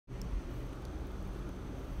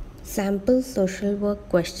Sample social work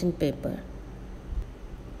question paper.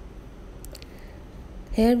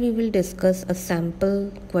 Here we will discuss a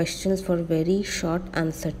sample questions for very short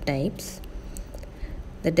answer types.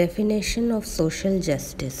 The definition of social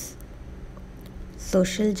justice.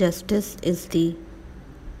 Social justice is the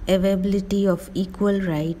availability of equal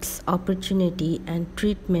rights, opportunity and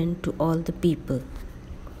treatment to all the people.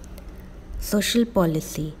 Social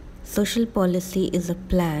policy. Social policy is a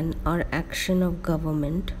plan or action of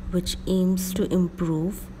government which aims to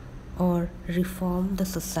improve or reform the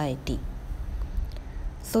society.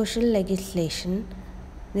 Social legislation.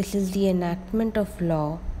 This is the enactment of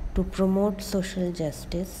law to promote social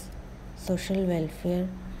justice, social welfare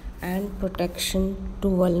and protection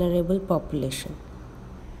to vulnerable population.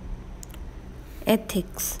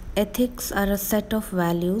 Ethics. Ethics are a set of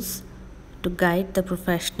values to guide the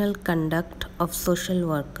professional conduct of social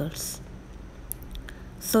workers.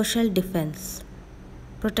 Social defense.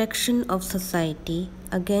 Protection of society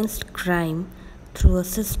against crime through a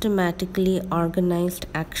systematically organized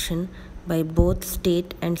action by both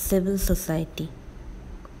state and civil society.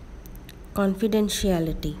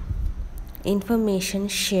 Confidentiality. Information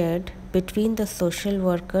shared between the social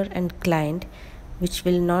worker and client which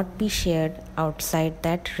will not be shared outside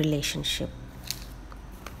that relationship.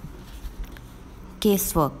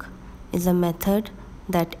 Casework is a method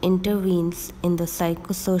that intervenes in the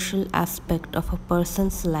psychosocial aspect of a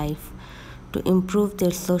person's life to improve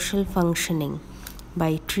their social functioning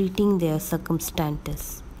by treating their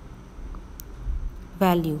circumstances.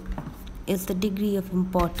 Value is the degree of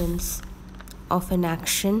importance of an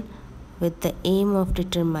action with the aim of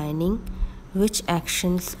determining which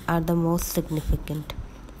actions are the most significant.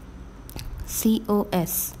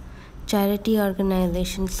 COS, Charity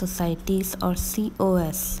Organization Societies or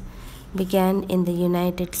COS, began in the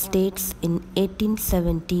United States in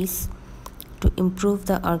 1870s to improve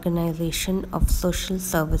the organization of social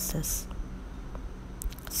services.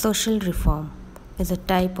 Social reform is a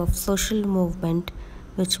type of social movement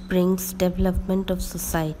which brings development of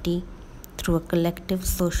society through a collective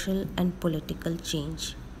social and political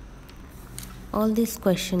change. All these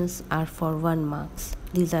questions are for 1 mark.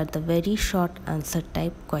 These are the very short answer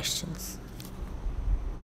type questions.